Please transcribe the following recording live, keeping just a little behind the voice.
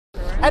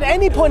At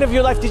any point of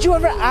your life, did you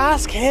ever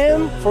ask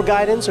him for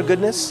guidance or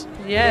goodness?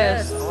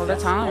 Yes, all the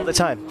time. All the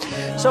time.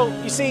 So,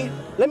 you see,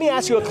 let me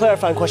ask you a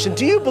clarifying question.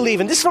 Do you believe,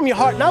 and this is from your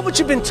heart, not what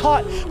you've been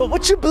taught, but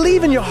what you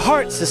believe in your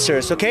heart,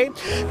 sisters, okay?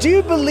 Do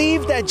you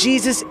believe that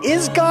Jesus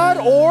is God,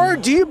 or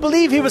do you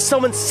believe he was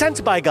someone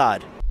sent by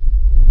God?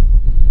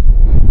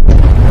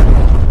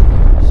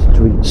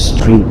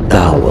 Street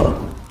DAWAH.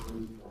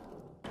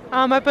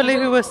 I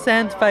believe he was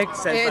sent by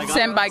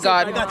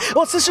God.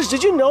 Well, sisters,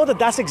 did you know that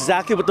that's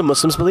exactly what the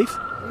Muslims believe?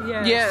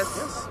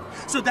 Yes.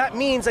 So that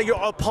means that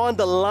you're upon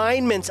the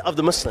alignment of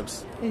the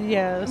Muslims.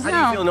 Yes. How do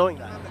you feel knowing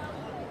that?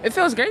 It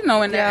feels great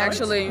knowing that,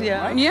 actually.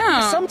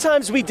 Yeah.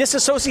 Sometimes we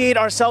disassociate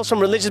ourselves from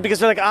religion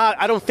because we're like,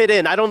 I don't fit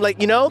in. I don't like,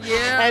 you know?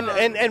 Yeah.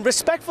 And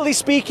respectfully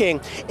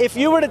speaking, if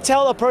you were to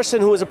tell a person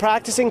who is a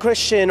practicing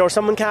Christian or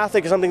someone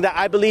Catholic or something that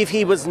I believe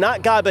he was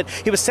not God, but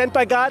he was sent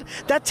by God,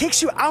 that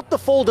takes you out the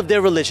fold of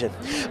their religion.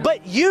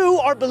 But you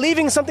are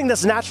believing something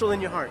that's natural in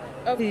your heart.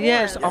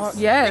 Yes.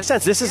 Makes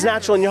sense. This is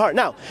natural in your heart.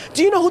 Now,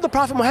 do you know who the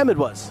Prophet Muhammad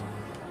was?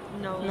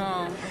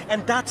 No.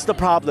 And that's the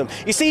problem.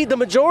 You see, the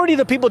majority of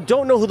the people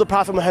don't know who the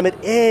Prophet Muhammad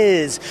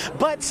is,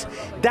 but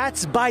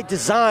that's by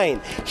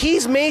design.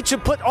 He's made to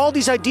put all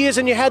these ideas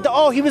in your head that,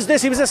 oh, he was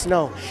this, he was this.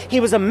 No, he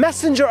was a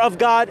messenger of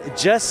God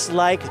just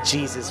like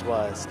Jesus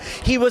was.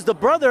 He was the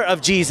brother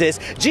of Jesus.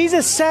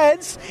 Jesus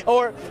says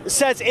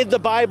in the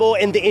Bible,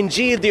 in the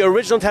Injil, the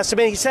original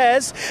Testament, he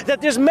says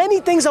that there's many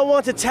things I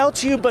want to tell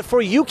to you, but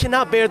for you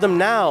cannot bear them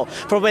now.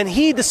 For when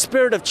he, the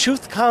Spirit of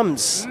truth,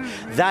 comes,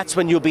 that's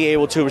when you'll be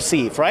able to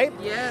receive, right?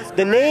 Yes.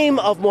 The name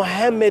of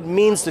Muhammad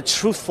means the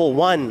truthful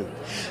one.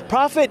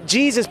 Prophet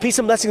Jesus, peace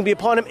and blessings be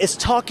upon him, is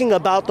talking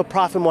about the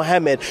Prophet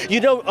Muhammad. You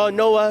know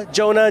Noah,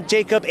 Jonah,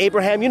 Jacob,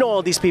 Abraham, you know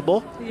all these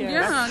people.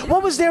 Yeah.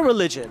 What was their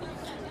religion?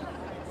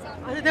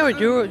 I think they were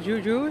Jewish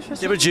or something.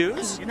 They were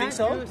Jews? You think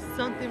so? Jews,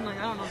 something like,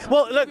 I don't know.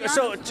 Well, look,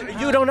 so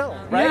you don't know,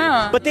 right?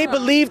 Yeah. But they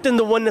believed in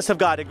the oneness of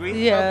God,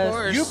 agree? Yes. Of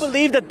course. You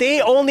believe that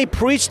they only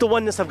preached the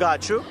oneness of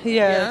God, true?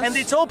 Yes. And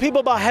they told people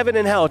about heaven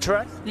and hell,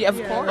 correct? Yeah,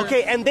 of course.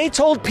 Okay, and they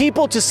told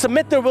people to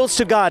submit their wills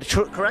to God,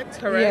 correct?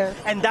 Correct. Yes.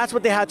 And that's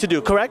what they had to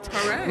do, correct?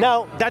 Correct.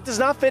 Now, that does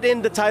not fit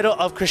in the title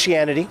of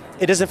Christianity.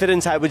 It doesn't fit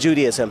inside with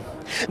Judaism.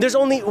 There's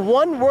only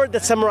one word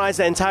that summarizes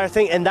the entire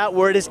thing, and that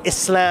word is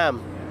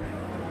Islam.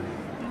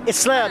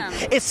 Islam.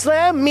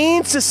 Islam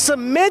means to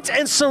submit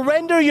and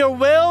surrender your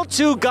will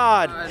to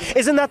God.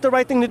 Isn't that the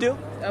right thing to do?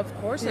 Of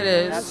course it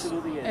is.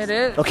 Absolutely is. It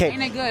is. Okay.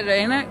 Ain't it good,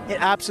 ain't it? It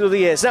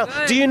absolutely is. Now,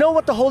 do you know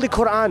what the Holy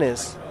Quran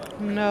is?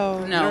 No.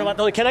 You know about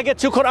the Holy- Can I get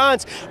 2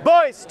 Qurans?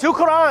 Boys, 2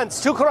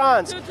 Qurans, 2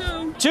 Qurans.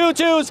 2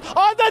 twos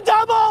on the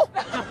double!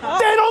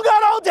 They don't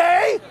got all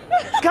day!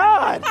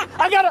 God!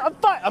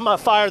 I'm gonna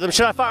fire them.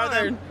 Should I fire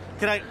them?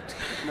 Can I?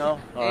 No.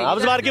 I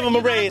was about to give them a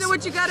raise.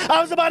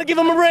 I was about to give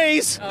them a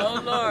raise.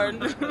 Oh, Lord.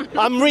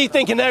 I'm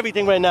rethinking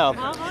everything right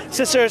now.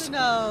 Sisters,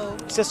 No.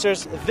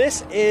 sisters,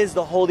 this is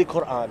the Holy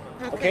Quran.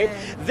 Okay?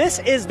 This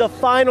is the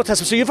final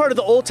testament. So you've heard of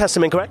the Old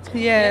Testament, correct?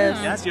 Yes.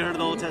 Yes, you heard of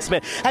the Old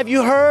Testament. Have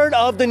you heard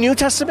of the New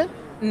Testament?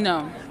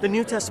 No. The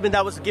New Testament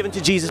that was given to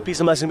Jesus,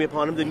 peace and blessing be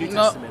upon him, the New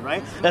No. Testament,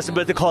 right? That's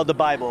what they call the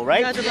Bible, right?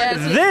 Yeah, the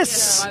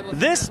Bible.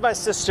 This, my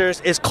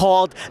sisters, is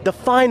called the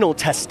Final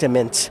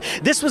Testament.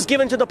 This was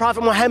given to the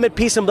Prophet Muhammad,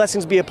 peace and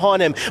blessings be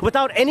upon him,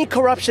 without any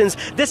corruptions.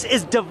 This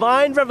is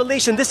divine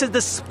revelation. This is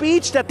the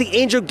speech that the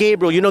angel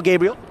Gabriel, you know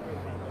Gabriel?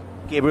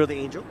 Gabriel the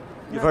angel?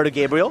 You've heard of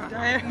Gabriel?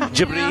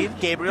 Jibreel,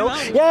 Gabriel.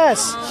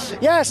 Yes,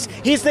 yes.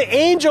 He's the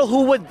angel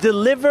who would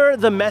deliver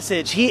the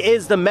message. He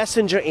is the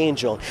messenger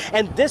angel.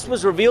 And this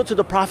was revealed to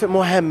the Prophet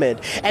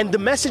Muhammad. And the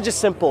message is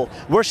simple.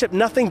 Worship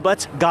nothing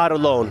but God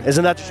alone.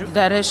 Isn't that true?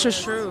 That is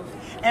just true.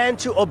 And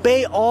to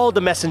obey all the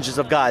messengers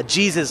of God.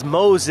 Jesus,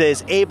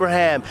 Moses,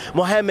 Abraham,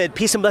 Muhammad,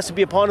 peace and blessing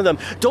be upon them.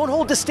 Don't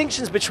hold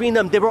distinctions between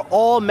them. They were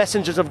all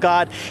messengers of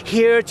God,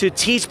 here to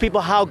teach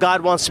people how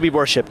God wants to be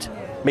worshipped.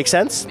 Make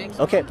sense?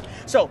 Okay.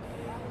 So,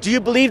 do you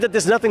believe that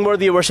there's nothing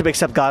worthy of worship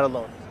except God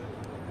alone?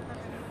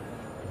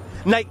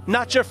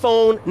 Not your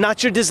phone,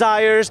 not your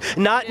desires,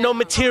 no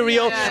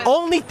material.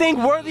 Only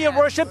thing worthy of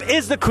worship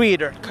is the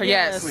Creator.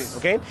 Yes.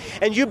 Okay?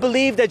 And you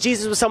believe that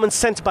Jesus was someone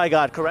sent by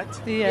God,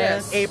 correct?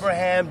 Yes.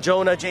 Abraham,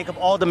 Jonah, Jacob,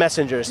 all the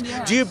messengers.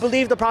 Yes. Do you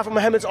believe the Prophet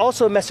Muhammad is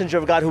also a messenger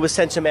of God who was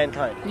sent to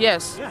mankind?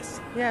 Yes. Yes.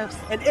 Yes.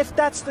 And if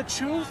that's the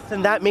truth,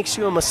 then that makes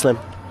you a Muslim.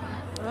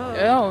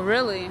 Oh,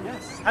 really?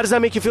 How does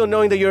that make you feel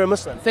knowing that you're a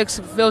Muslim?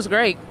 Feels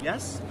great.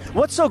 Yes.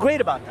 What's so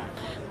great about that?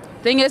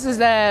 Thing is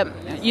that,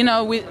 you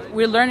know,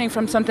 we're learning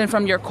from something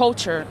from your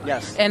culture.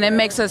 Yes. And it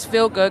makes us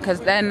feel good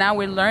because then now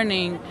we're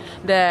learning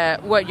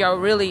that what y'all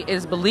really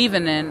is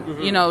believing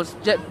in, you know,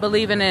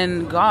 believing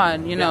in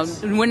God, you know.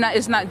 Yes.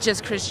 It's not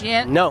just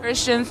Christians,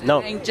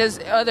 No. and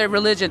just other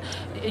religion.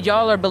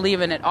 Y'all are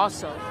believing it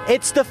also.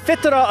 It's the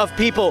fitrah of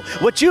people.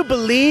 What you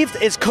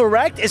believed is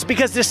correct is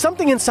because there's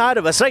something inside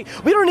of us, right?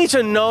 We don't need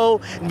to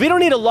know, we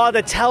don't need a law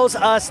that tells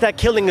us that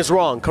killing is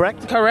wrong,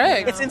 correct?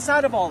 Correct. It's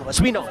inside of all of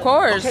us. We know. Of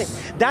course. Okay.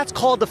 That's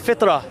called the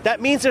fitrah.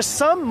 That means there's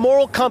some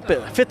moral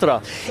compass.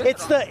 Fitrah.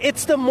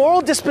 It's the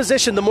moral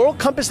disposition, the moral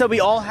compass that we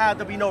all have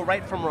that we know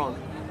right from wrong.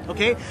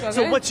 Okay?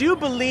 So Okay. what you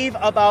believe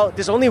about,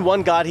 there's only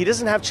one God. He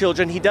doesn't have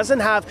children. He doesn't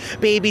have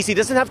babies. He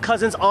doesn't have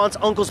cousins, aunts,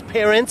 uncles,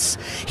 parents.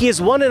 He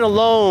is one and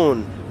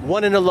alone.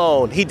 One and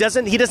alone. He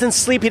doesn't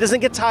sleep. He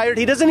doesn't get tired.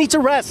 He doesn't need to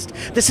rest.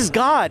 This is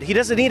God. He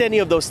doesn't need any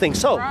of those things.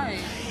 So, Right.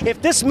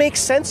 if this makes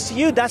sense to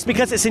you, that's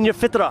because it's in your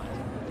fitrah.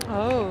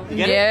 Oh. You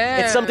get it? Yeah.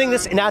 It's something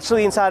that's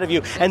naturally inside of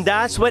you. And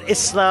that's what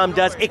Islam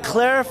does. It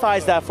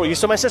clarifies that for you.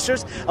 So my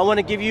sisters, I want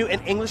to give you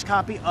an English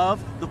copy of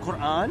the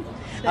Quran.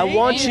 I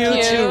want Thank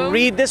you to you.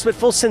 read this with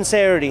full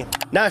sincerity.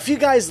 Now, if you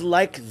guys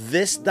like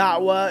this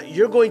da'wah,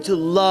 you're going to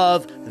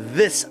love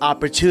this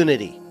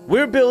opportunity.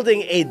 We're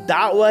building a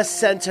Dawah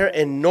center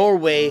in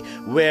Norway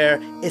where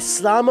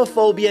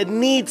Islamophobia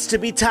needs to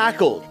be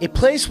tackled. A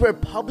place where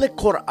public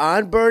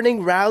Quran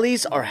burning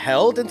rallies are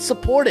held and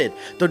supported.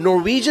 The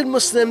Norwegian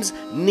Muslims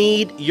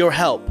need your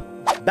help.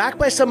 Backed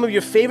by some of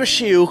your favorite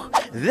shiuch,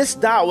 this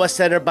Dawah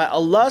center, by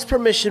Allah's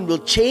permission, will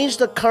change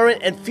the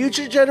current and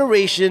future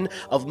generation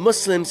of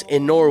Muslims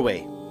in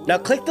Norway. Now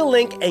click the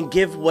link and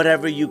give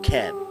whatever you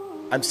can.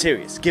 I'm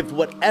serious. Give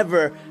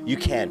whatever you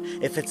can.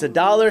 If it's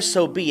 $1,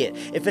 so be it.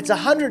 If it's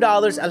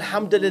 $100,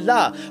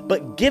 alhamdulillah.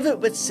 But give it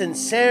with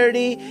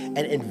sincerity and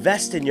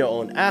invest in your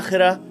own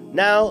akhirah.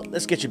 Now,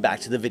 let's get you back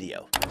to the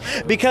video.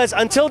 Because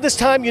until this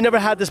time, you never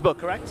had this book,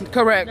 correct?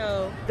 Correct.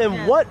 No. Then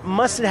Yeah. what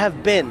must it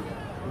have been?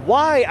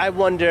 Why, I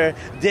wonder,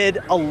 did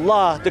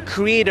Allah, the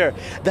creator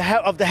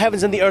of the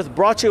heavens and the earth,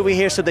 brought you over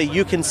here so that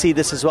you can see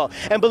this as well?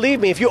 And believe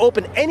me, if you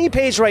open any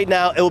page right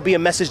now, it will be a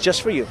message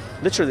just for you.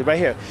 Literally, right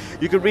here.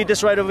 You can read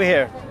this right over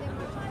here.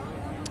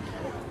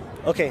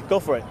 Okay, go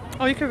for it.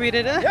 Oh, you can read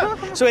it.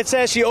 So it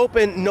says, she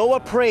opened, Noah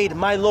prayed,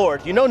 my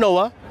Lord. You know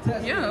Noah,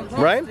 Yeah. of course.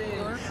 right?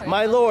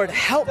 My Lord,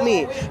 help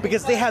me,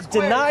 because they have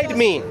denied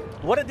me.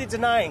 What are they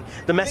denying?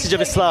 The message of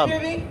Islam.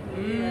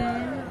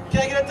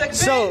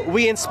 So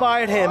we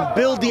inspired him,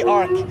 build the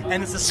ark,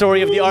 and it's the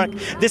story of the ark.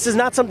 This is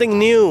not something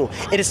new.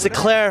 It is to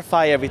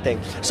clarify everything.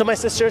 So my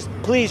sisters,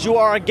 please, you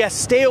are our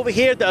guests. Stay over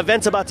here. The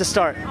event's about to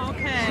start.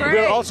 Okay. Great.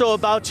 We're also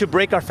about to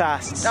break our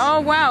fasts.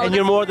 Oh, wow. And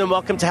you're more than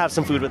welcome to have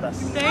some food with us.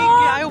 Thank you.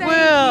 I will.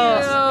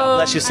 God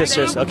bless you,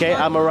 sisters. Okay,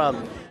 I'm Aram.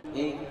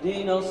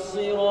 اهدنا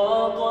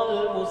الصراط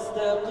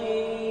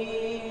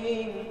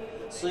المستقيم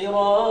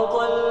صراط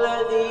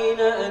الذين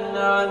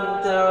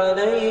أنعمت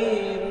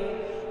عليهم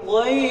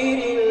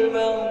غير